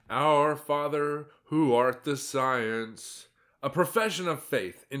Our Father, who art the science. A profession of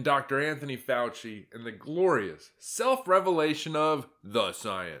faith in Dr. Anthony Fauci and the glorious self-revelation of the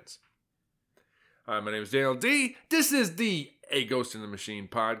science. Hi, my name is Daniel D. This is the A Ghost in the Machine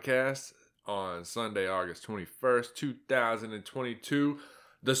podcast on Sunday, August 21st, 2022.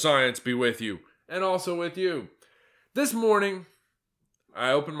 The science be with you and also with you. This morning,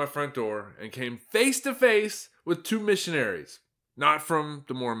 I opened my front door and came face to face with two missionaries. Not from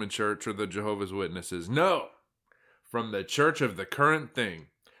the Mormon Church or the Jehovah's Witnesses. No, from the Church of the Current Thing.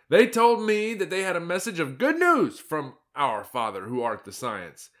 They told me that they had a message of good news from Our Father, who art the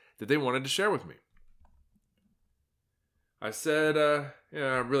science, that they wanted to share with me. I said, I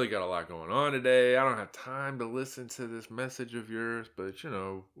really got a lot going on today. I don't have time to listen to this message of yours, but,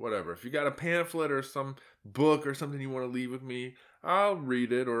 whatever. If you got a pamphlet or some book or something you want to leave with me, I'll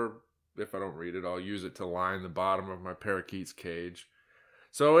read it, or if I don't read it, I'll use it to line the bottom of my parakeet's cage.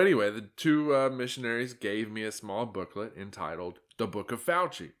 So anyway, the two missionaries gave me a small booklet entitled The Book of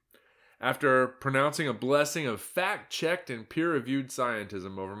Fauci. After pronouncing a blessing of fact-checked and peer-reviewed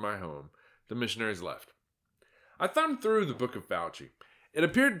scientism over my home, the missionaries left. I thumbed through the Book of Fauci. It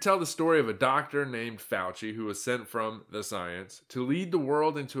appeared to tell the story of a doctor named Fauci who was sent from the science to lead the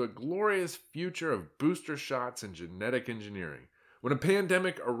world into a glorious future of booster shots and genetic engineering. When a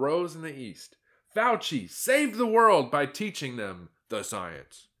pandemic arose in the East, Fauci saved the world by teaching them the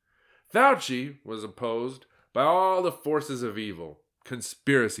science. Fauci was opposed by all the forces of evil,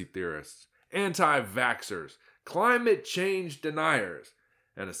 conspiracy theorists, anti-vaxxers, climate change deniers,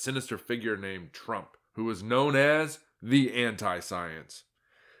 and a sinister figure named Trump, who was known as the anti-science.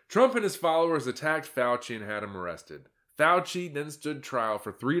 Trump and his followers attacked Fauci and had him arrested. Fauci then stood trial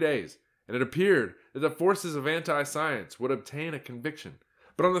for 3 days, and it appeared that the forces of anti-science would obtain a conviction.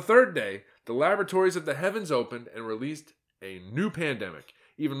 But on the third day, the laboratories of the heavens opened and released a new pandemic,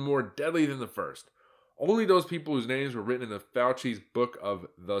 even more deadly than the first. Only those people whose names were written in the Fauci's Book of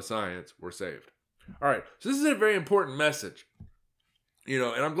the Science were saved. All right, so this is a very important message. And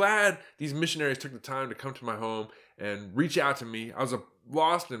I'm glad these missionaries took the time to come to my home and reach out to me. I was a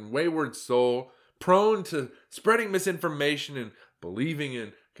lost and wayward soul, prone to spreading misinformation and believing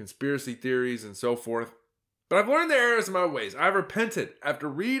in conspiracy theories and so forth. But I've learned the errors of my ways. I've repented after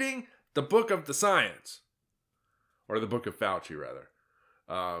reading the Book of the Science. Or the Book of Fauci, rather.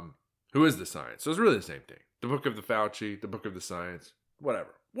 Who is the science? So it's really the same thing. The Book of the Fauci, the Book of the Science, whatever.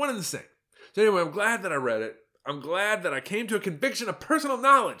 One and the same. So anyway, I'm glad that I read it. I'm glad that I came to a conviction of personal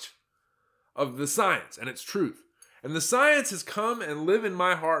knowledge of the science and its truth. And the science has come and live in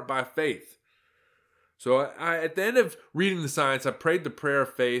my heart by faith. So I at the end of reading the science, I prayed the prayer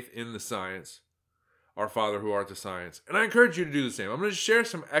of faith in the science. Our Father who art the science. And I encourage you to do the same. I'm going to share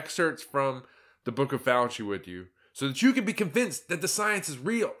some excerpts from the Book of Fauci with you so that you can be convinced that the science is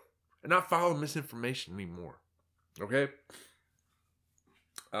real and not follow misinformation anymore. Okay?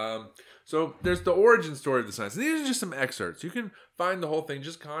 So there's the origin story of the science. And these are just some excerpts. You can find the whole thing.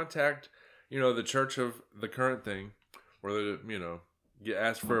 Just contact, the Church of the Current Thing, or you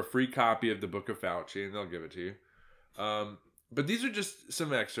ask for a free copy of the Book of Fauci, and they'll give it to you. But these are just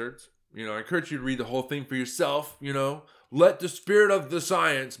some excerpts. I encourage you to read the whole thing for yourself. Let the spirit of the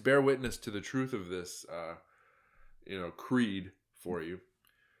science bear witness to the truth of this, creed for you.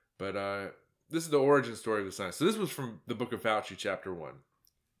 But this is the origin story of the science. So this was from the Book of Fauci, chapter 1.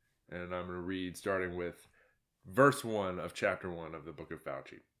 And I'm going to read starting with verse 1 of chapter 1 of the Book of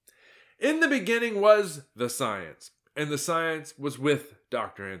Fauci. In the beginning was the science, and the science was with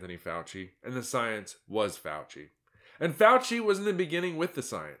Dr. Anthony Fauci, and the science was Fauci. And Fauci was in the beginning with the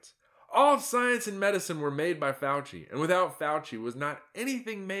science. All science and medicine were made by Fauci, and without Fauci was not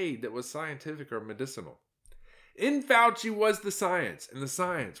anything made that was scientific or medicinal. In Fauci was the science, and the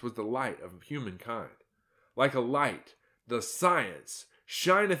science was the light of humankind. Like a light, the science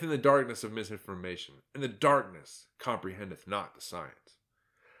shineth in the darkness of misinformation, and the darkness comprehendeth not the science.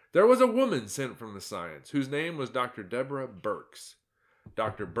 There was a woman sent from the science, whose name was Dr. Deborah Birx.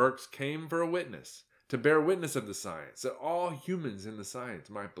 Dr. Birx came for a witness, to bear witness of the science, that all humans in the science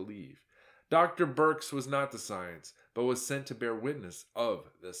might believe. Dr. Birx was not the science, but was sent to bear witness of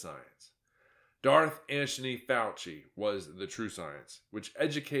the science. Darth Anthony Fauci was the true science, which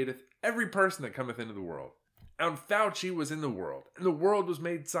educateth every person that cometh into the world. And Fauci was in the world, and the world was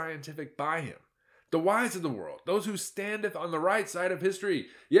made scientific by him. The wise of the world, those who standeth on the right side of history,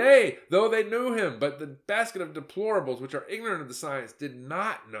 yea, though they knew him, but the basket of deplorables which are ignorant of the science did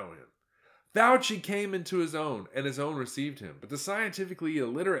not know him. Fauci came into his own, and his own received him. But the scientifically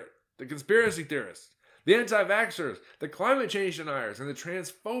illiterate, the conspiracy theorists, the anti-vaxxers, the climate change deniers, and the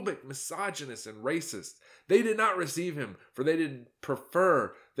transphobic, misogynists, and racists, they did not receive him, for they did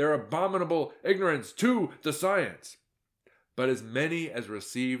prefer their abominable ignorance to the science. But as many as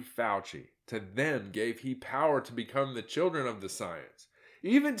received Fauci, to them gave he power to become the children of the science,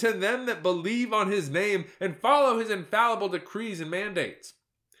 even to them that believe on his name and follow his infallible decrees and mandates.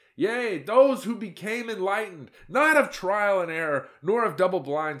 Yea, those who became enlightened, not of trial and error, nor of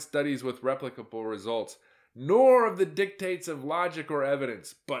double-blind studies with replicable results, nor of the dictates of logic or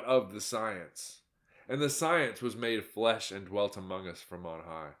evidence, but of the science. And the science was made flesh and dwelt among us from on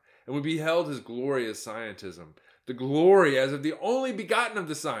high. And we beheld his glory as scientism, the glory as of the only begotten of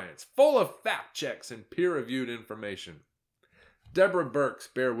the science, full of fact checks and peer-reviewed information. Deborah Burks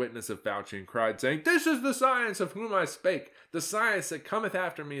bare witness of Fauci and cried, saying, "This is the science of whom I spake. The science that cometh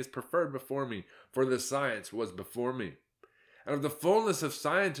after me is preferred before me, for the science was before me." And of the fullness of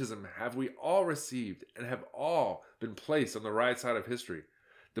scientism have we all received, and have all been placed on the right side of history.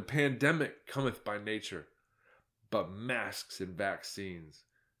 The pandemic cometh by nature, but masks and vaccines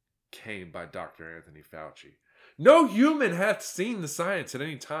came by Dr. Anthony Fauci. No human hath seen the science at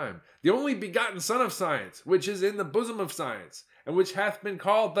any time, the only begotten Son of science, which is in the bosom of science, and which hath been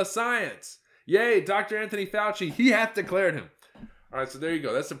called the science. Yea, Dr. Anthony Fauci, he hath declared him. All right, so there you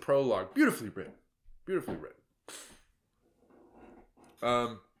go. That's the prologue. Beautifully written. Beautifully written.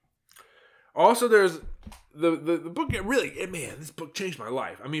 Also, there's the book. Man, this book changed my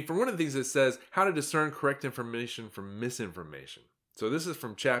life. I mean, for one of the things it says, how to discern correct information from misinformation. So this is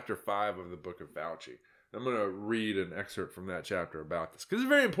from chapter 5 of the book of Fauci. I'm going to read an excerpt from that chapter about this, because it's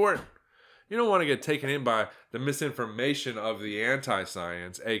very important. You don't want to get taken in by the misinformation of the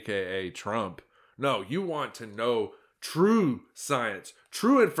anti-science, aka Trump. No, you want to know true science,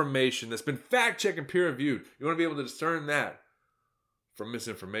 true information that's been fact-checked and peer-reviewed. You want to be able to discern that from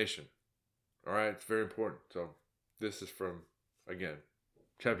misinformation. All right, it's very important. So this is from, again,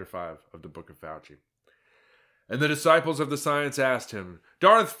 chapter 5 of the book of Fauci. And the disciples of the science asked him,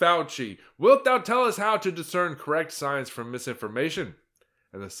 "Darth Fauci, wilt thou tell us how to discern correct science from misinformation?"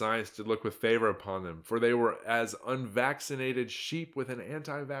 And the science did look with favor upon them, for they were as unvaccinated sheep with an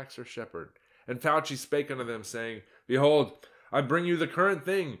anti-vaxxer shepherd. And Fauci spake unto them, saying, "Behold, I bring you the current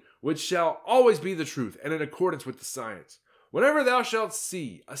thing, which shall always be the truth, and in accordance with the science. Whenever thou shalt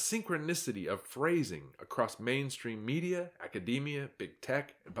see a synchronicity of phrasing across mainstream media, academia, big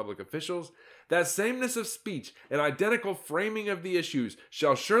tech, and public officials, that sameness of speech and identical framing of the issues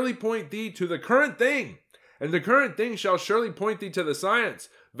shall surely point thee to the current thing, and the current thing shall surely point thee to the science.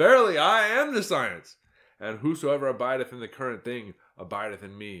 Verily, I am the science. And whosoever abideth in the current thing abideth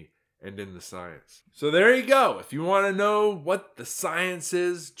in me, and in the science." So there you go. If you want to know what the science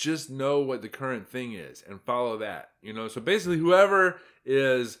is, just know what the current thing is and follow that. So basically whoever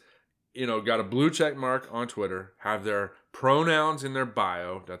is, got a blue check mark on Twitter, have their pronouns in their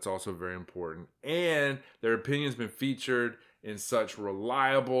bio, that's also very important, and their opinion's been featured in such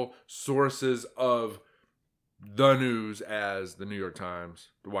reliable sources of the news as the New York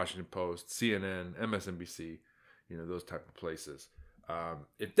Times, the Washington Post, CNN, MSNBC, those type of places.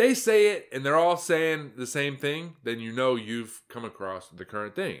 If they say it and they're all saying the same thing, then you've come across the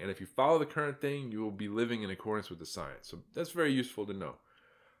current thing. And if you follow the current thing, you will be living in accordance with the science. So that's very useful to know.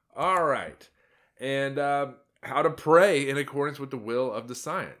 All right. And how to pray in accordance with the will of the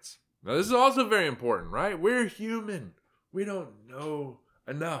science. Now, this is also very important, right? We're human. We don't know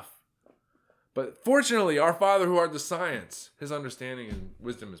enough. But fortunately, our Father who art the science, his understanding and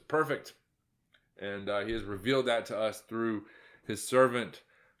wisdom is perfect. And he has revealed that to us through his servant,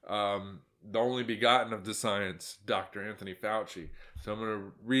 the only begotten of the science, Dr. Anthony Fauci. So I'm going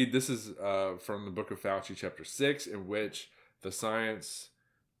to read, this is from the book of Fauci, chapter 6, in which the science,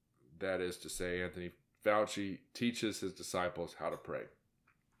 that is to say, Anthony Fauci, teaches his disciples how to pray.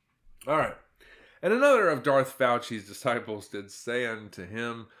 All right. And another of Darth Fauci's disciples did say unto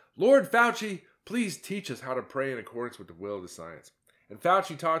him, "Lord Fauci, please teach us how to pray in accordance with the will of the science." And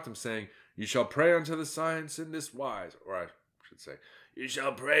Fauci taught them, saying, "You shall pray unto the science in this wise," or I should say, "You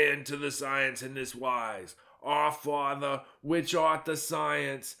shall pray unto the science in this wise. Our Father, which art the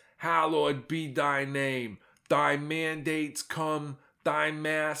science, hallowed be thy name. Thy mandates come, thy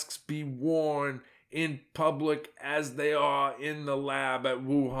masks be worn in public as they are in the lab at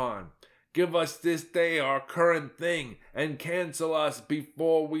Wuhan. Give us this day our current thing, and cancel us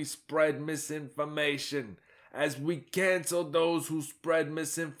before we spread misinformation, as we cancel those who spread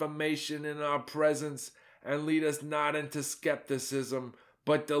misinformation in our presence, and lead us not into skepticism,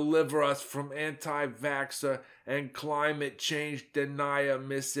 but deliver us from anti-vaxxer and climate change denier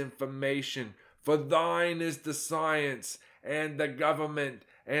misinformation. For thine is the science and the government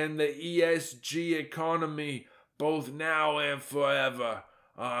and the ESG economy, both now and forever.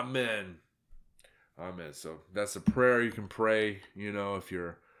 Amen." Amen. So that's a prayer you can pray, if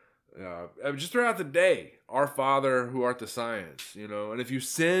you're Just throughout the day, our Father who art the science, and if you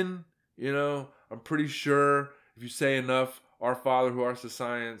sin, I'm pretty sure if you say enough, our Father who art the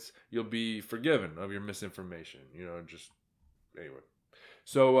science, you'll be forgiven of your misinformation, just anyway.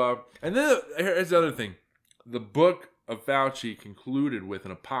 So, and then here's the other thing. The book of Fauci concluded with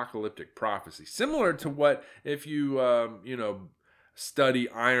an apocalyptic prophecy, similar to what if you, study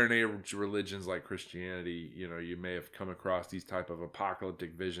Iron Age religions like Christianity, you may have come across these type of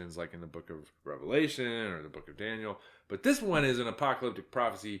apocalyptic visions like in the book of Revelation or the book of Daniel. But this one is an apocalyptic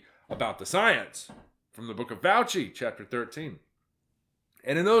prophecy about the science from the book of Fauci, chapter 13.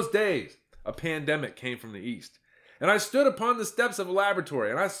 And in those days, a pandemic came from the east. And I stood upon the steps of a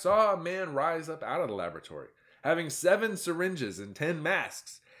laboratory, and I saw a man rise up out of the laboratory, having 7 syringes and 10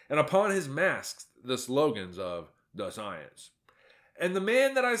 masks, and upon his masks the slogans of the science. And the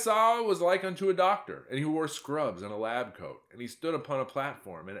man that I saw was like unto a doctor, and he wore scrubs and a lab coat, and he stood upon a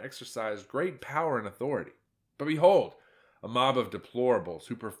platform and exercised great power and authority. But behold, a mob of deplorables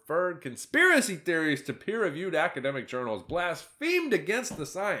who preferred conspiracy theories to peer-reviewed academic journals blasphemed against the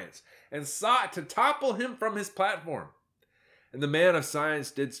science and sought to topple him from his platform. And the man of science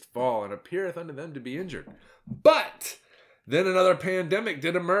did fall, and appeareth unto them to be injured. But then another pandemic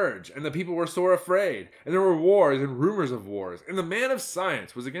did emerge, and the people were sore afraid, and there were wars and rumors of wars. And the man of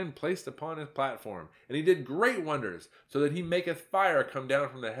science was again placed upon his platform, and he did great wonders, so that he maketh fire come down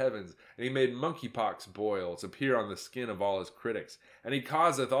from the heavens, and he made monkeypox boils appear on the skin of all his critics, and he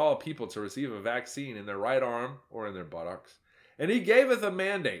causeth all people to receive a vaccine in their right arm or in their buttocks. And he gaveth a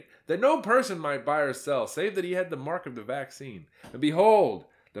mandate that no person might buy or sell, save that he had the mark of the vaccine. And behold,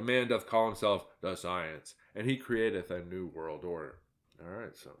 the man doth call himself the science, and he createth a new world order. All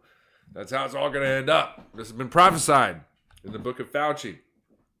right, so that's how it's all going to end up. This has been prophesied in the book of Fauci.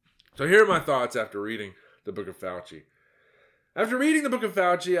 So here are my thoughts after reading the book of Fauci. After reading the book of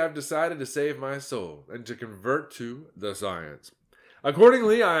Fauci, I've decided to save my soul and to convert to the science.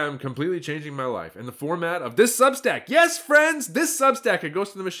 Accordingly, I am completely changing my life in the format of this Substack. Yes, friends, this Substack at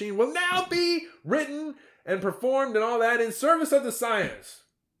Ghost in the Machine will now be written and performed and all that in service of the science,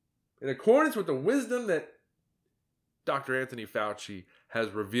 in accordance with the wisdom that Dr. Anthony Fauci has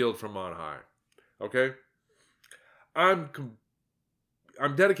revealed from on high. Okay? I'm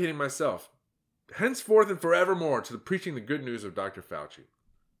dedicating myself henceforth and forevermore to preaching the good news of Dr. Fauci.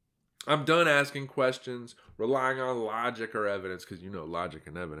 I'm done asking questions, relying on logic or evidence, because logic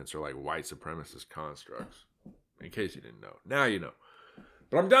and evidence are like white supremacist constructs. In case you didn't know. Now you know.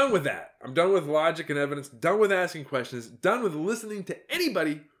 But I'm done with that. I'm done with logic and evidence, done with asking questions, done with listening to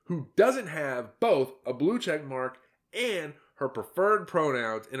anybody who doesn't have both a blue check mark and her preferred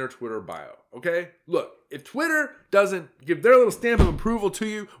pronouns in her Twitter bio. Okay? Look, if Twitter doesn't give their little stamp of approval to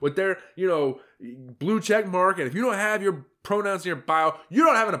you with their, blue check mark, and if you don't have your pronouns in your bio, you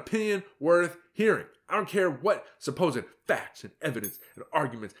don't have an opinion worth hearing. I don't care what supposed facts and evidence and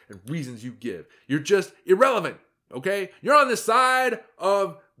arguments and reasons you give. You're just irrelevant. Okay? You're on the side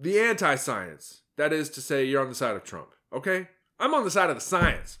of the anti-science. That is to say, you're on the side of Trump. Okay? I'm on the side of the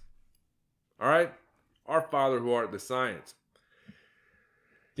science. All right? Our Father who art the science.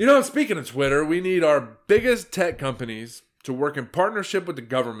 Speaking of Twitter, we need our biggest tech companies to work in partnership with the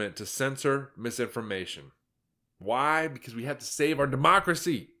government to censor misinformation. Why? Because we have to save our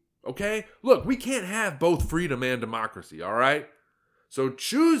democracy. Okay? Look, we can't have both freedom and democracy, all right? So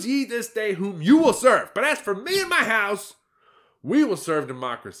choose ye this day whom you will serve. But as for me and my house, we will serve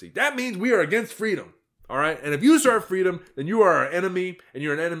democracy. That means we are against freedom. All right? And if you serve freedom, then you are our enemy, and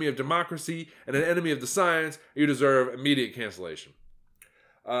you're an enemy of democracy and an enemy of the science. You deserve immediate cancellation.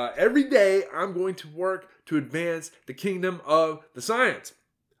 Every day, I'm going to work to advance the kingdom of the science.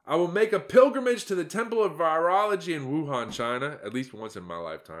 I will make a pilgrimage to the Temple of Virology in Wuhan, China, at least once in my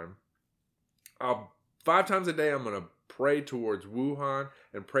lifetime. 5 times a day, I'm going to pray towards Wuhan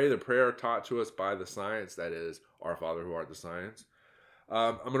and pray the prayer taught to us by the science, that is, our Father who art the science.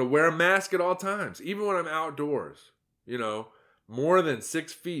 I'm going to wear a mask at all times, even when I'm outdoors, more than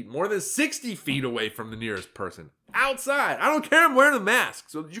 6 feet, more than 60 feet away from the nearest person. Outside. I don't care. I'm wearing a mask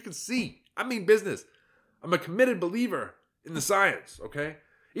so that you can see. I mean business. I'm a committed believer in the science, okay?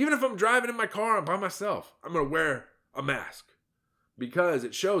 Even if I'm driving in my car and by myself, I'm going to wear a mask because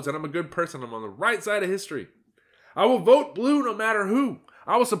it shows that I'm a good person. I'm on the right side of history. I will vote blue no matter who.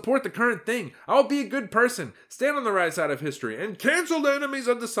 I will support the current thing. I will be a good person, stand on the right side of history, and cancel the enemies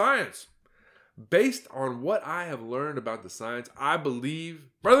of the science. Based on what I have learned about the science, I believe,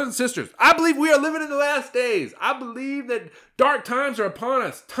 brothers and sisters, I believe we are living in the last days. I believe that dark times are upon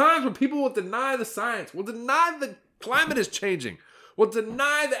us. Times when people will deny the science, will deny the climate is changing, will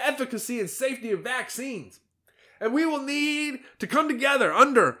deny the efficacy and safety of vaccines. And we will need to come together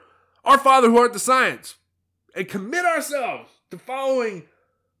under Our Father who art the science, and commit ourselves to following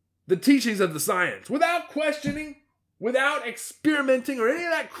the teachings of the science without questioning, without experimenting or any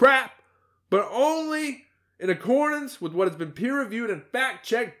of that crap, but only in accordance with what has been peer-reviewed and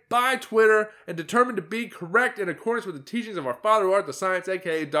fact-checked by Twitter and determined to be correct in accordance with the teachings of our Father who art the science,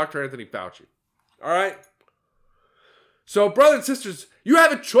 aka Dr. Anthony Fauci. All right? So, brothers and sisters, you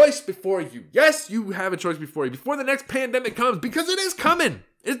have a choice before you. Yes, you have a choice before you. Before the next pandemic comes, because it is coming.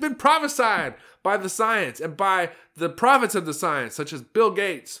 It's been prophesied by the science and by the prophets of the science, such as Bill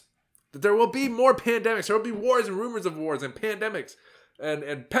Gates, that there will be more pandemics. There will be wars and rumors of wars and pandemics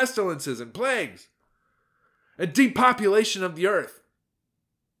and pestilences and plagues and depopulation of the earth.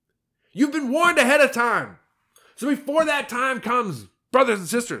 You've been warned ahead of time. So before that time comes, brothers and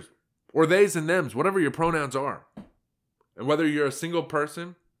sisters, or theys and thems, whatever your pronouns are, and whether you're a single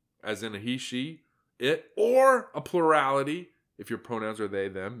person, as in a he, she, it, or a plurality, if your pronouns are they,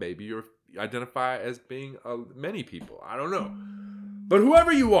 them, maybe you identify as being many people. I don't know. But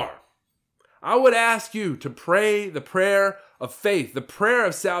whoever you are, I would ask you to pray the prayer of faith, the prayer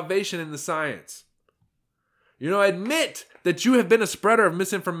of salvation in the science. Admit that you have been a spreader of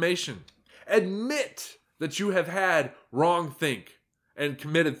misinformation. Admit that you have had wrong think and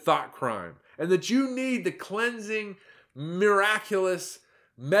committed thought crime, and that you need the cleansing, miraculous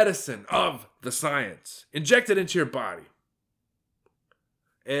medicine of the science injected into your body.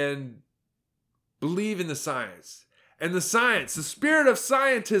 And believe in the science. And the science, the spirit of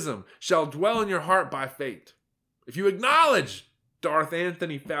scientism, shall dwell in your heart by faith. If you acknowledge Darth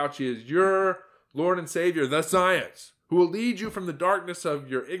Anthony Fauci as your Lord and Savior, the science, who will lead you from the darkness of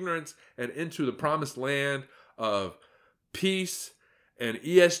your ignorance and into the promised land of peace and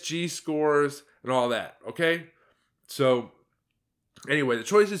ESG scores and all that, okay? So, anyway, the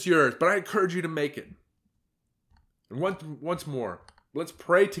choice is yours, but I encourage you to make it. And once more, let's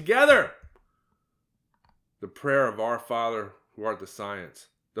pray together the prayer of our Father who art the science.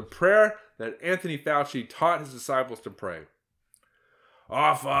 The prayer that Anthony Fauci taught his disciples to pray.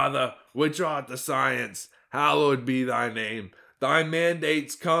 Our Father, which art the science, hallowed be thy name. Thy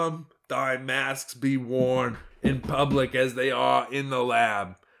mandates come, thy masks be worn in public as they are in the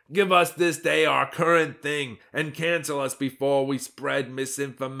lab. Give us this day our current thing and cancel us before we spread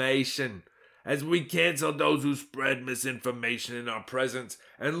misinformation. As we cancel those who spread misinformation in our presence,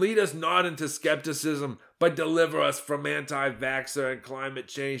 and lead us not into skepticism, but deliver us from anti-vaxxer and climate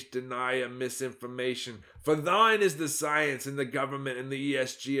change denier misinformation. For thine is the science and the government and the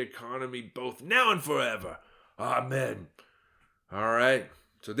ESG economy, both now and forever. Amen. All right.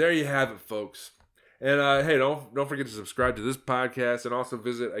 So there you have it, folks. And hey, don't forget to subscribe to this podcast, and also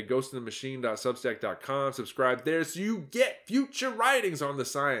visit ghostinthemachine.substack.com. Subscribe there so you get future writings on the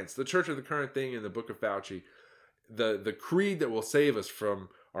science, the Church of the Current Thing, and the Book of Fauci, the creed that will save us from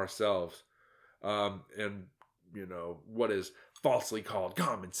ourselves, and what is falsely called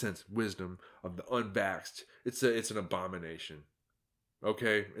common sense wisdom of the unvaxxed. It's an abomination.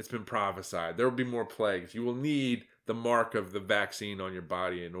 Okay, it's been prophesied. There will be more plagues. You will need the mark of the vaccine on your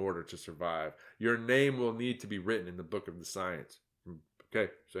body in order to survive. Your name will need to be written in the book of the science.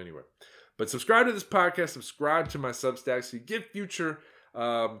 Okay, so anyway. But subscribe to this podcast. Subscribe to my Substack so you get future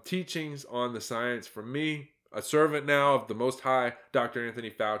teachings on the science from me, a servant now of the Most High, Dr.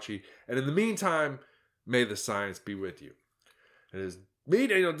 Anthony Fauci. And in the meantime, may the science be with you. It is me,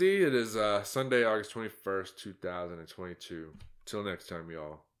 Daniel D. It is Sunday, August 21st, 2022. Till next time,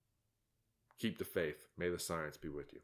 y'all. Keep the faith. May the science be with you.